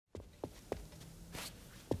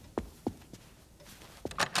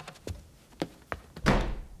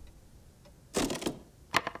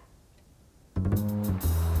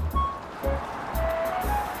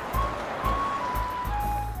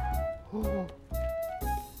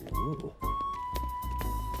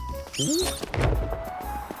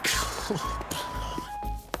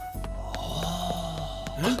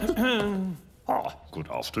Good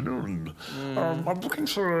afternoon. I'm looking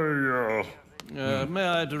for a... May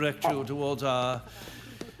I direct you towards our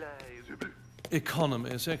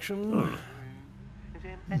economy section?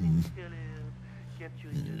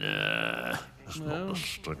 Nah, it's not the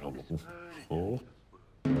thing I'm looking for.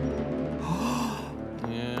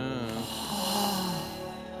 Yeah.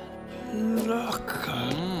 Look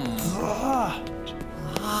at that.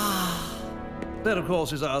 That, of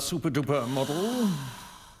course, is our super-duper model.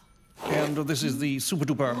 And this is the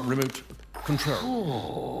super-duper remote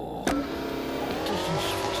control.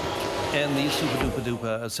 And the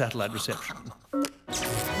super-duper-duper satellite reception.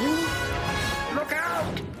 Look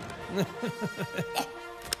out!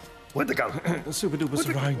 Where'd they go? Super-duper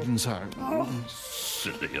surrounding sound.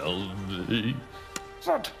 Silly old me.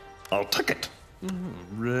 But I'll take it.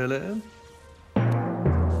 Really?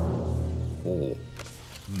 Oh.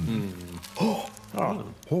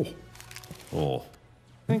 Oh.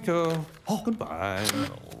 Thank you. Goodbye.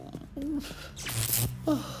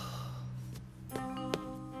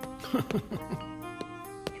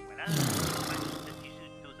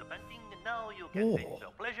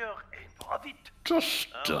 Just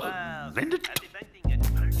a minute.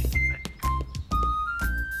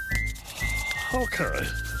 Okay.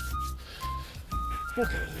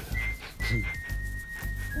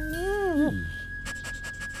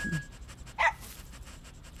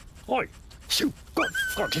 Oi! Shoot! Go!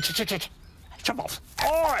 Jump off!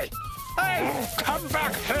 Oi! Hey! Come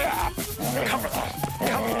back here! Come here!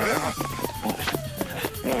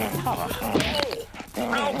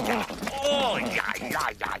 Oh,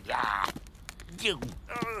 yeah! You...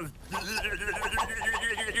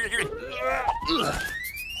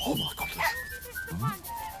 Oh, my God.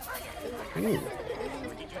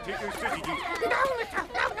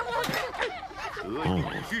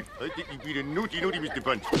 I think you've been a naughty, Mr.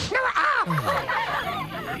 Punch.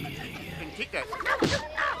 Take that.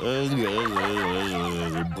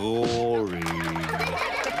 Boring.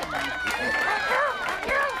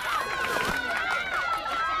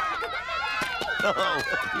 Oh,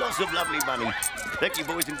 lots of lovely money. Thank you,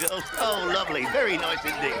 boys and girls. Oh, lovely. Very nice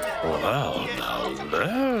indeed. Well, now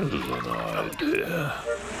there's an idea.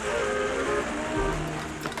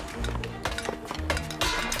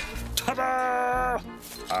 Ta-da!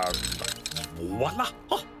 And voila!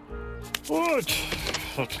 Oh. Right.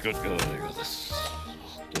 Let's get going with this.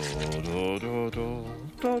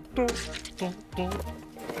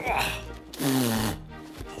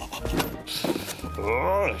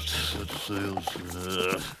 Right, let's see what's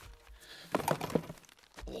there.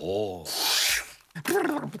 Oh.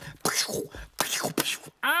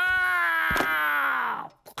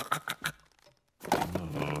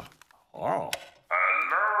 Oh.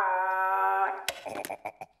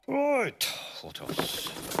 Right, what else?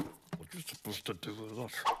 What are you supposed to do with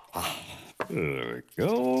that? There we go.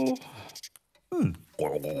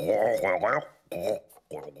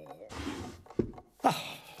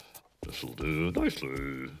 This'll do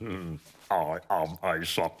nicely. I am a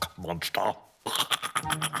sock monster.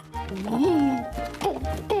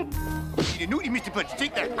 You naughty Mr. Punch.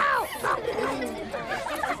 Take that.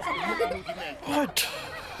 Right,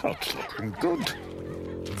 that's looking good.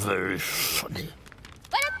 Very funny.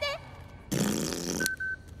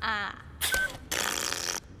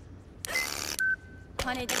 こ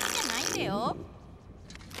れだけじゃないんだよ。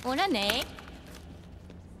ほらね。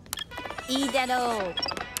いいだろう。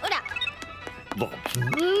ほら。That's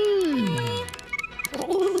me.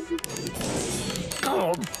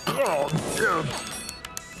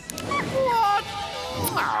 What?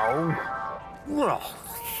 Ow. Well,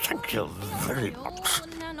 thank you very much.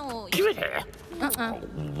 Give it here.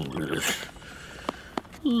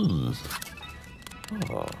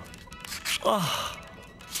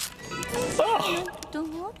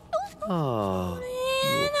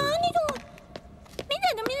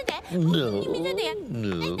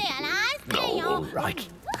 No, right.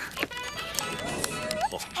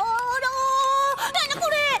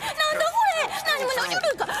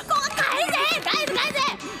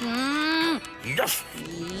 Yes.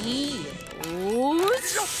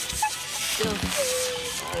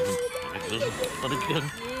 But again.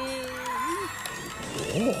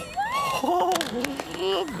 Oh,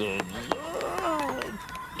 good.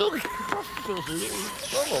 Look.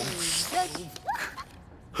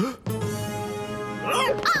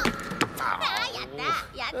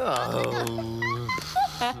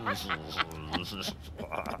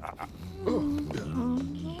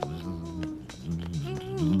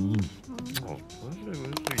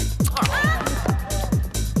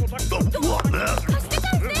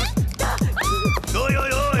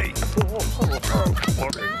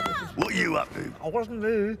 wasn't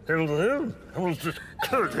me. It was him. It was this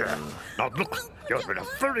kid here. Now look, you've been a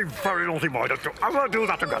very, very naughty boy. Don't you ever do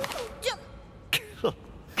that again. Kid.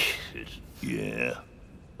 Yeah.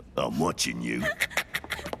 I'm watching you.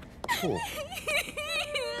 Oh.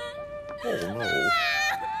 Oh, no.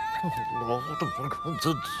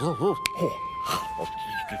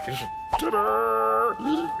 Ta-da!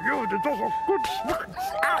 You did also good smoke.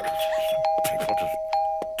 People just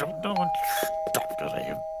don't know and stop, do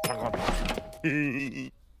they?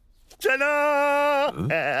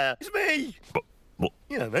 Ta-da! It's me. What?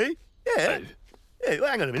 You know me? Yeah. Hey,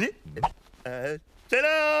 well, hang on a minute.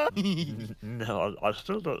 Ta-da! No, I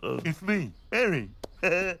still don't know. It's me, Harry.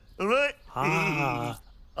 All right? Ah.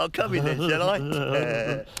 I'll come in then, shall I?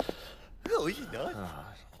 Oh, this is nice.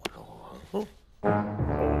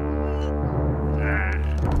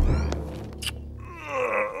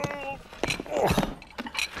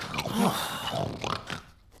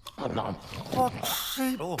 What's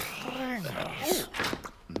he playing?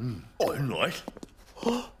 Oh, nice.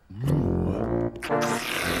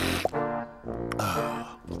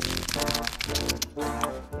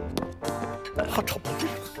 Hot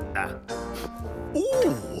chocolate.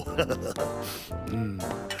 Ooh.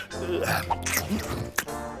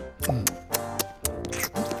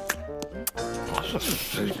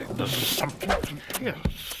 There's something here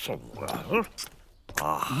somewhere.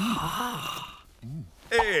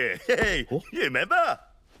 Hey, hey, you remember?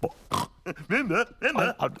 Remember?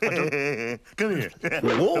 I don't- Come here.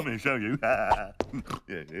 What? Let me show you. Yeah,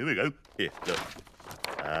 here we go. Here, look.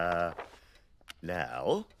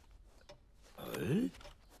 Now,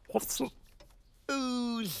 What's the...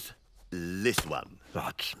 who's this one?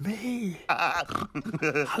 That's me.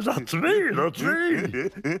 That's me. That's me.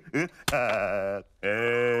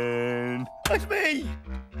 And that's me.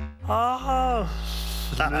 Ah,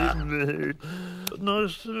 me.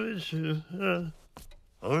 Nice to meet you.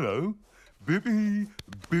 Hello. Bippy,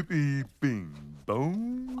 bippy, bing,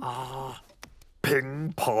 bong.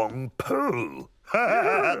 Ping pong poo.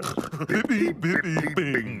 Bippy, bippy,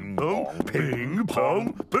 bing, bong, ping,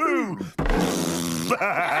 pong, boo.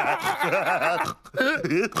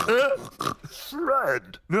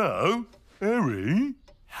 Fred. No, Harry.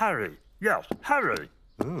 Harry. Yes, Harry.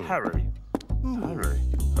 Oh. Harry. Harry.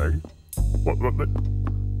 Hey. What?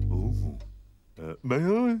 Oh. May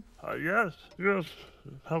I? Yes, yes.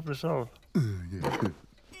 Help yourself.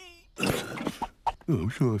 Oh,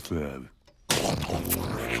 sure, Fab.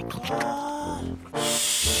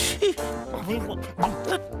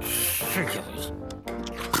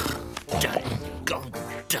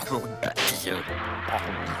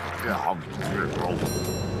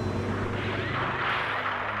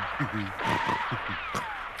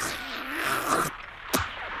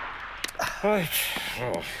 Right.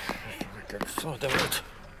 Oh, we can sort of it.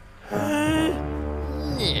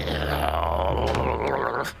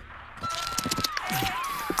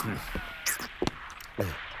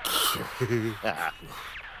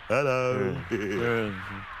 Hello.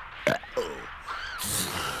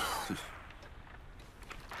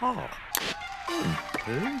 Oh.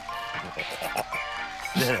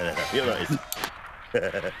 No, you're right. What?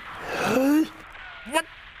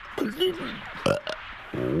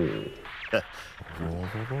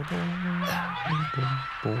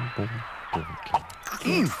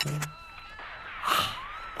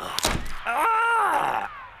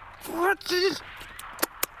 What is...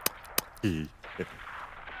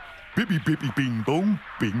 Bippy, bippy, bing, bong,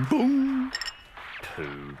 bing, bong.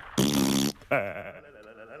 Poo.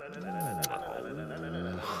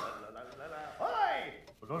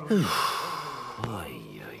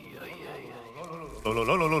 La, la,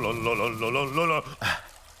 la, la, la, la, la, la, la, la.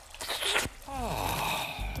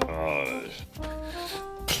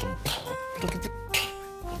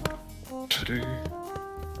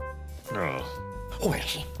 No. Oh,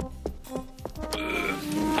 yes.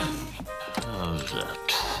 How's that?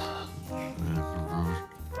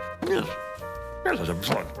 Yes. Yes, that's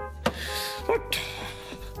fun. What?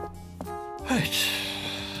 Right.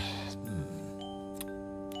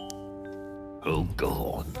 Oh, go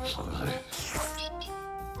on.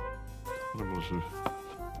 What was it?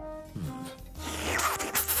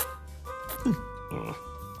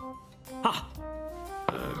 Ha!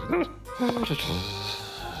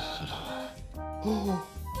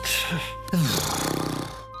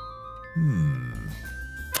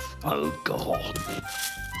 Oh, God.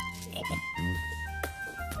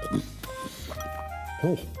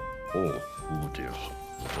 Oh, dear.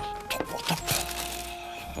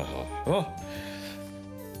 Oh.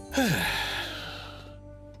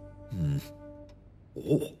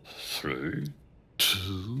 3,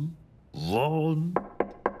 2, 1.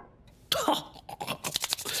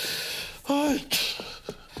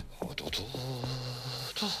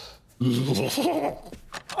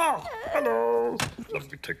 Ah, hello.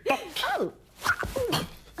 Let me take that. Oh.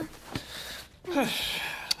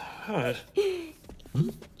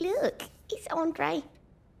 Look, it's Andre.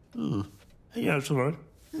 Yeah, it's all right.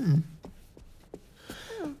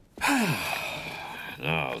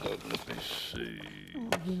 Now then, let me see. Oh,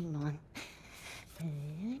 hang on.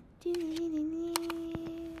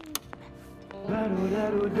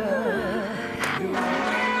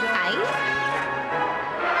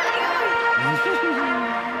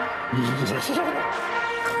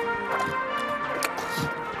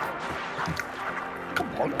 Come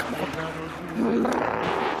on.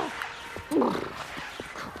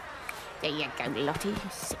 There you go, Lottie.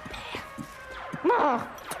 Sit there.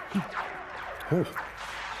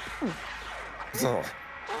 So,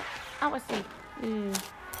 Oh, I see.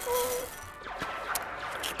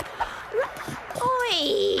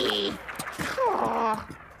 Oi! Oh.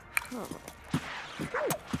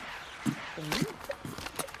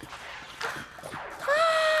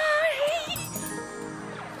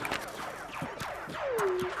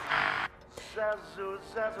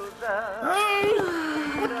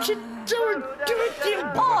 what you doing? Give it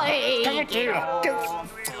here. Oi! Give it here.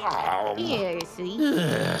 Oh. Here, see?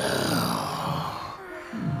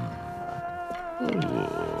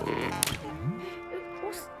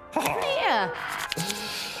 What's here?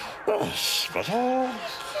 Special.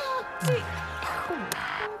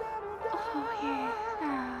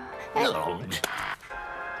 Hello.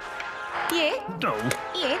 Yeah? No.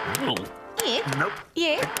 Yeah? No. Yeah? Nope.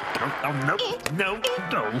 Yeah? No. No. No.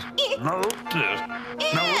 No.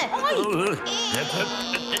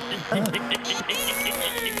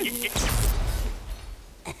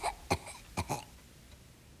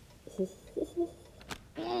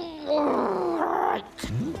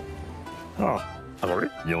 Oh, sorry.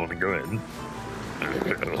 You want to go in?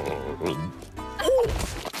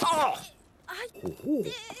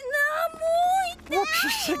 What do you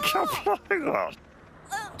think you're playing at?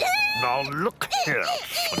 Now look here.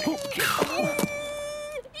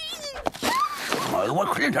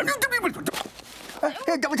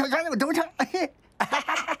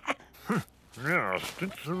 Yes,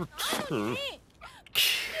 did you too?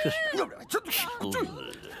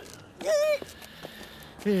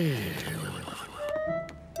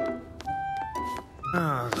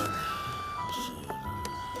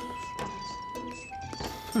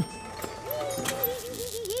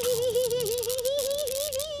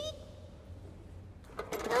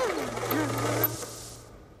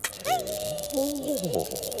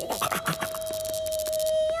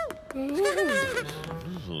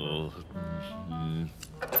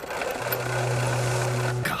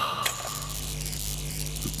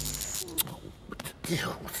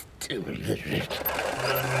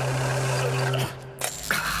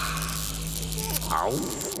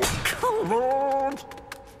 Come on!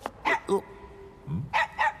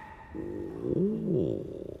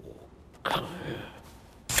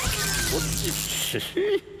 What did you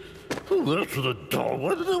say? Oh, that's the dog.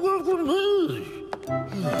 What did they want from me?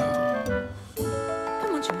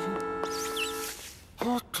 Come on, Jojo.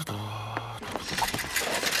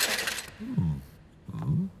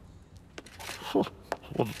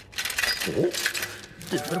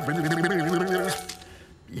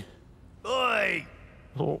 Oi!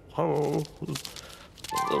 Oh, hello.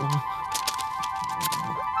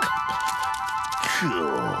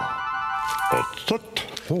 That's it.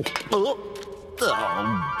 Come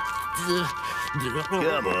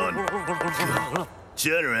on.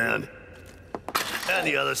 Turn around. And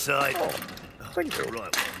the other side. Thank you.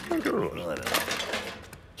 Right. Thank you. Right.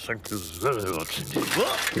 Thank you very much indeed.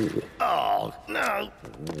 What? Oh, no.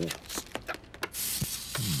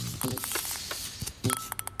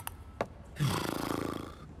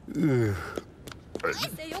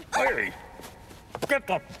 Hey! Get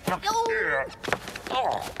the fuck here!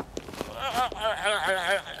 Oh.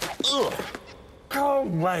 Go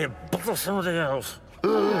away and bother somebody else.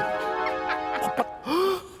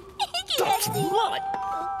 That's mine!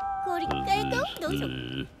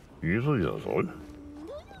 Yes.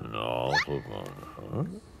 No,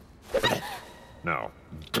 now,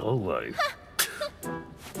 go away.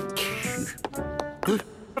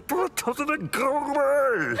 Doesn't go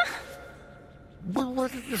away! Well,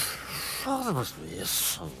 what did your father must be a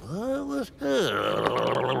summer?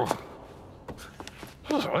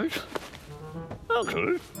 All right.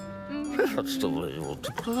 Okay. That's the way you want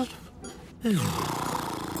to put it.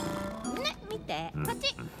 見て、こっ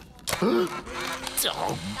ち。 Oh,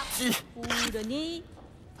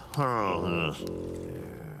 ほらね。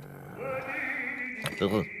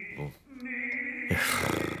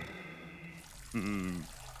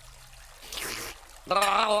 oh.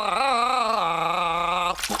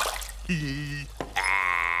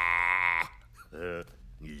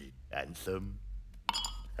 Handsome.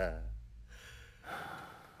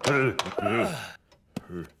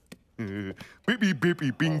 Bippy,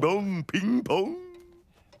 bippy, bing bong, ping pong.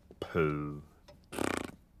 Pooh.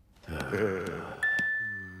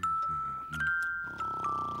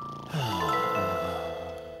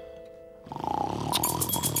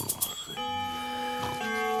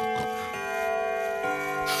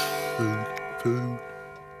 Food, food,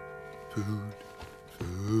 food,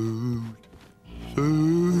 food, food, food,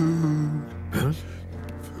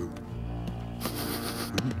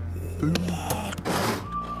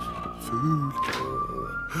 food,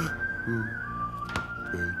 food,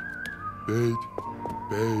 food, bed,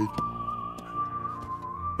 bed,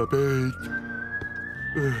 bed,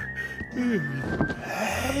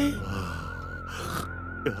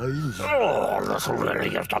 Oh, that's already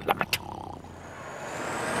just on the limit.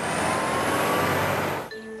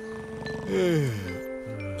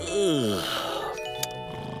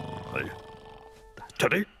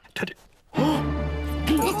 Teddy, Teddy.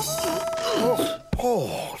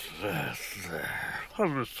 Oh, there.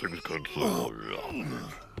 Everything's going so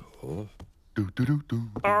wrong. do do do do.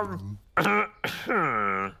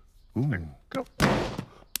 Go.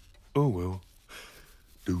 Oh well.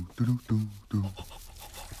 Do do do do do.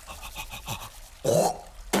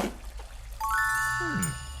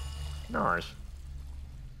 Nice.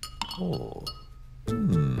 Oh.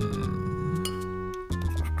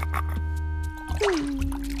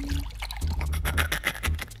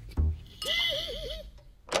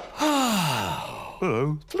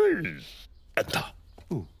 Hello. Please enter.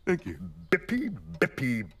 Oh, thank you. Bippy,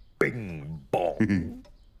 bippy, bing, bong.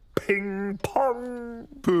 Ping, pong.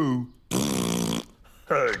 Pooh.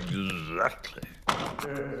 Exactly.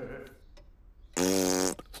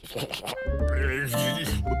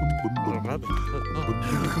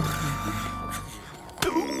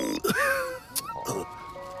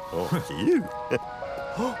 Oh, it's you.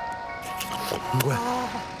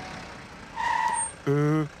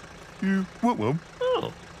 You want one?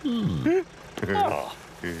 Oh.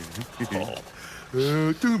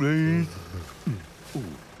 Two, please.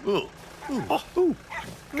 Oh.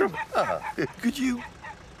 Could you?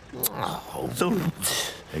 Oh. So,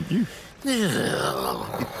 thank you.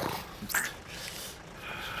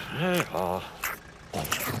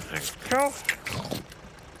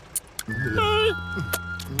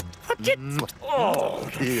 Oh,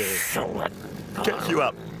 Yeah. so annoying. Catch you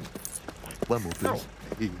up. One more,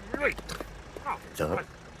 please. Wait. So,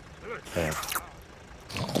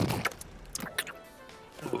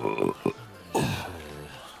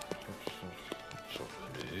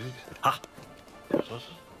 Ha.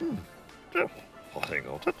 Hang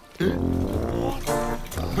on.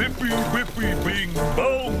 Whippy, whippy, bing,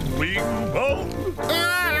 bong, bing, bong.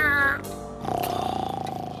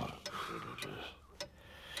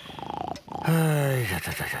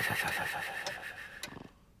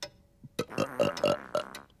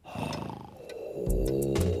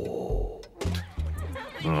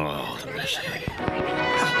 Oh, the recipe.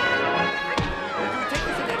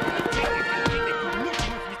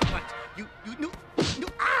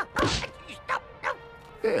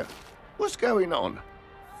 yeah. What's going on?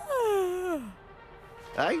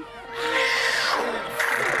 Hey?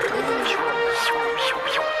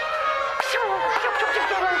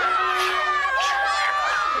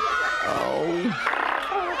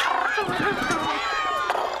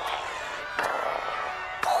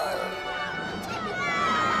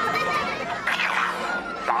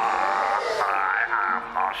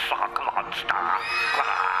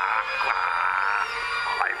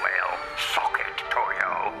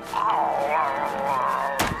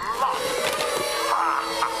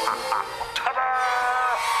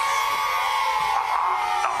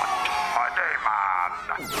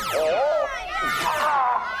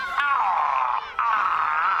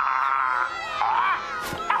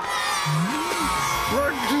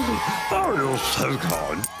 Oh, you're so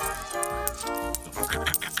kind.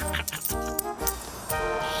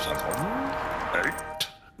 7, 8,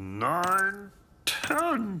 9,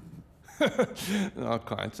 10. Not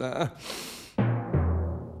quite, sir.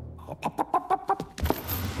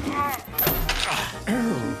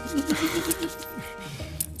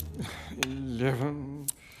 11,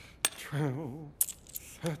 12,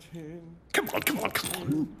 13. Come on, come on, come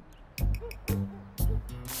on.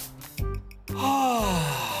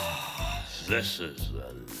 This is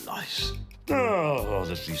nice. Oh, let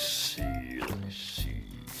me see, let me see.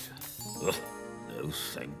 No,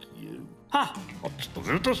 thank you. Ha! What's the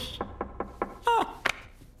virtus? Ah,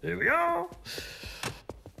 here we go.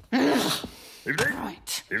 Evening.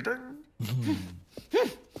 Right. Evening.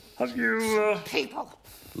 Have you, People.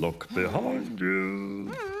 Look behind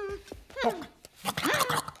you. Look.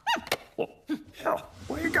 Oh, yeah.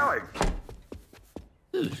 Where are you going?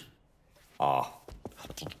 Ah.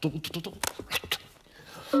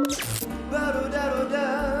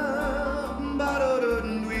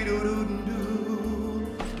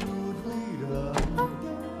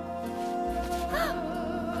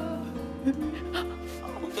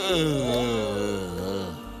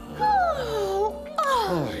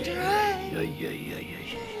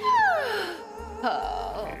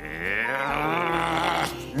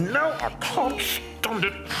 No, I can't stand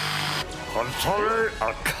it. I'm sorry,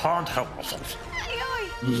 I can't help myself.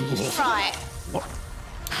 Right. What?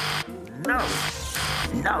 No.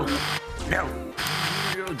 No. No.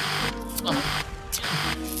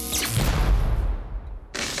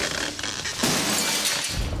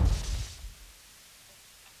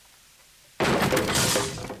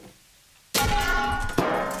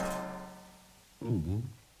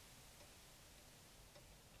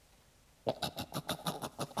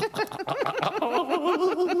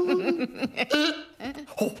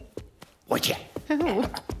 Oh, would you? There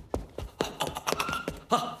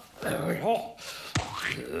we are.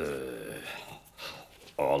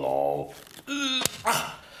 Hello.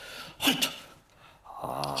 What?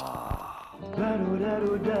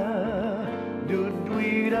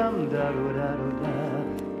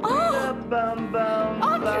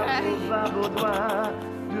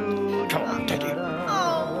 Come on, Teddy.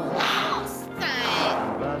 Oh,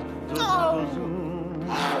 Stan. Oh.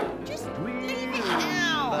 Just leave it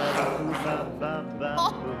now.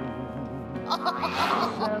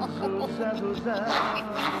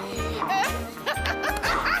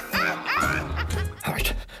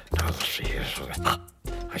 Right, now let's see here.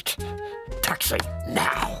 Right, taxi,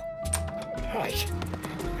 now. Right.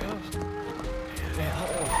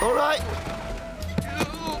 All right.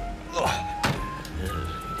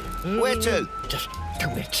 Where to? Just 2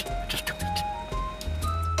 minutes. Just 2 minutes.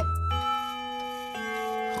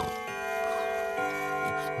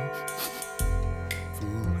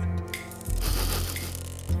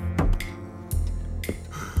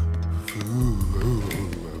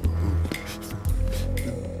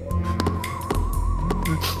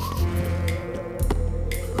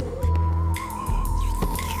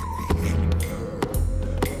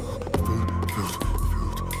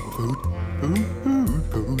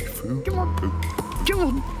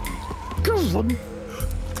 Go on.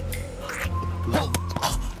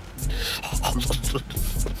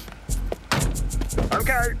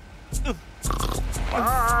 Okay.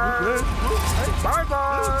 Bye.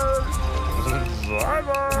 Bye-bye.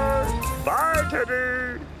 Bye-bye. Bye,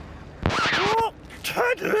 Teddy. Oh,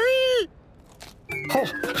 Teddy!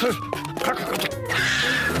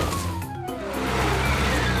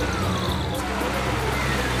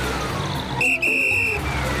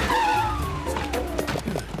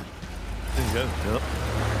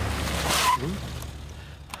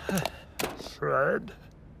 Fred?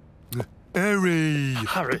 Harry!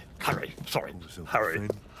 Harry, sorry. Harry.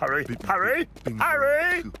 Harry. Harry.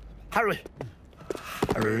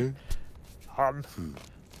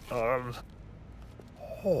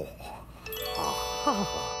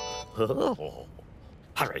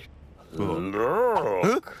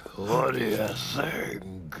 Look, what do you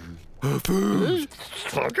think? Food!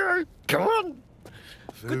 Okay, come on.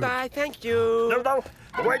 Goodbye, thank you. No,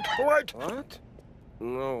 wait. What?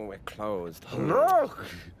 No, we're closed. Look.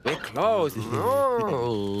 We're closed.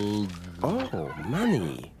 No. Oh,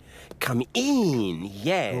 money. Come in,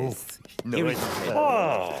 yes. Here is the table.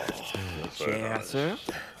 Oh. Chair, sir.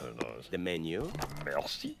 Very nice. The menu.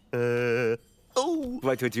 Merci. Oh,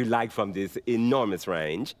 What would you like from this enormous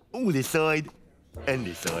range? this side and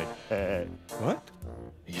this side. What?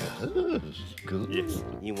 Yes, good. Yes.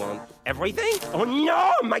 You want everything? Oh,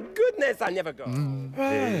 no! My goodness, I never go.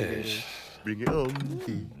 Yes. Bring it on.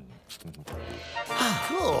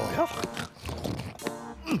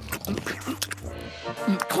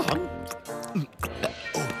 Come on.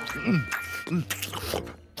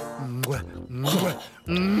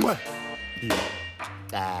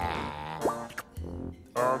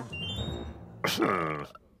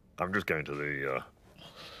 I'm just going to the,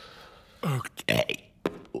 Okay.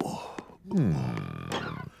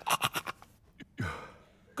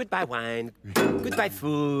 Goodbye, wine. Goodbye,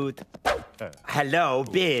 food. Hello,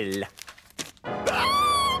 Bill.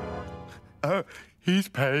 He's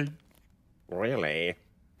paying. Really?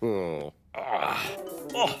 Hmm.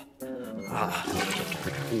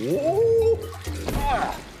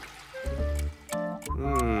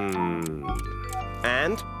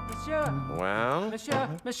 And? Monsieur, Well?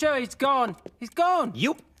 monsieur, he's gone. He's gone.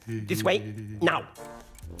 You. This way. Now.